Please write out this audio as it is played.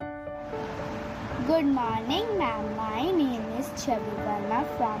Good morning, ma'am. My name is Chavi Verma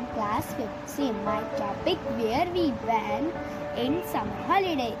from class 5th C. My topic where we went in summer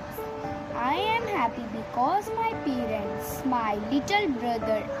holidays. I am happy because my parents, my little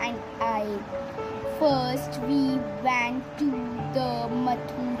brother and I. First we went to the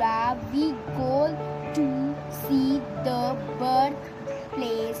Mathura. We go to see the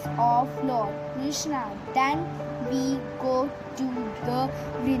birthplace of Lord Krishna. Then we go to the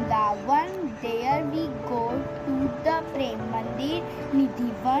Vrindavan. There we go to the Prem Mandir,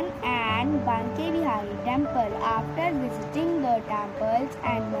 Nidhivan and Banke Bihari temple. After visiting the temples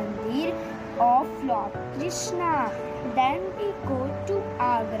and mandir of Lord Krishna, then we go to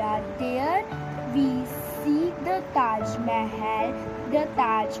Agra. There we see the Taj Mahal. The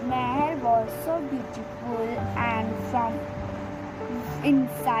Taj Mahal was so beautiful and from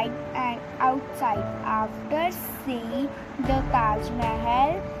inside and outside. After seeing the Taj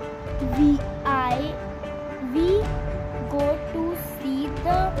Mahal, we go to see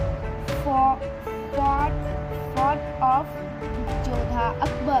the fort of Jodha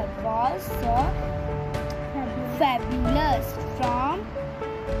Akbar. Was so fabulous from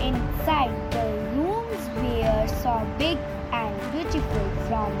inside. The rooms were so big and beautiful.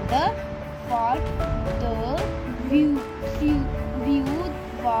 From the fort, the view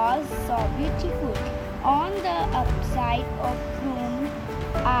was so beautiful. On the upside of room,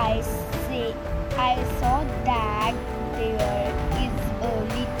 I saw that there is a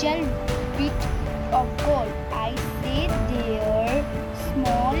little bit of gold. I say there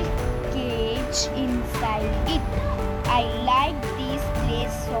small cage inside it. I like this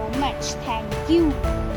place so much. Thank you.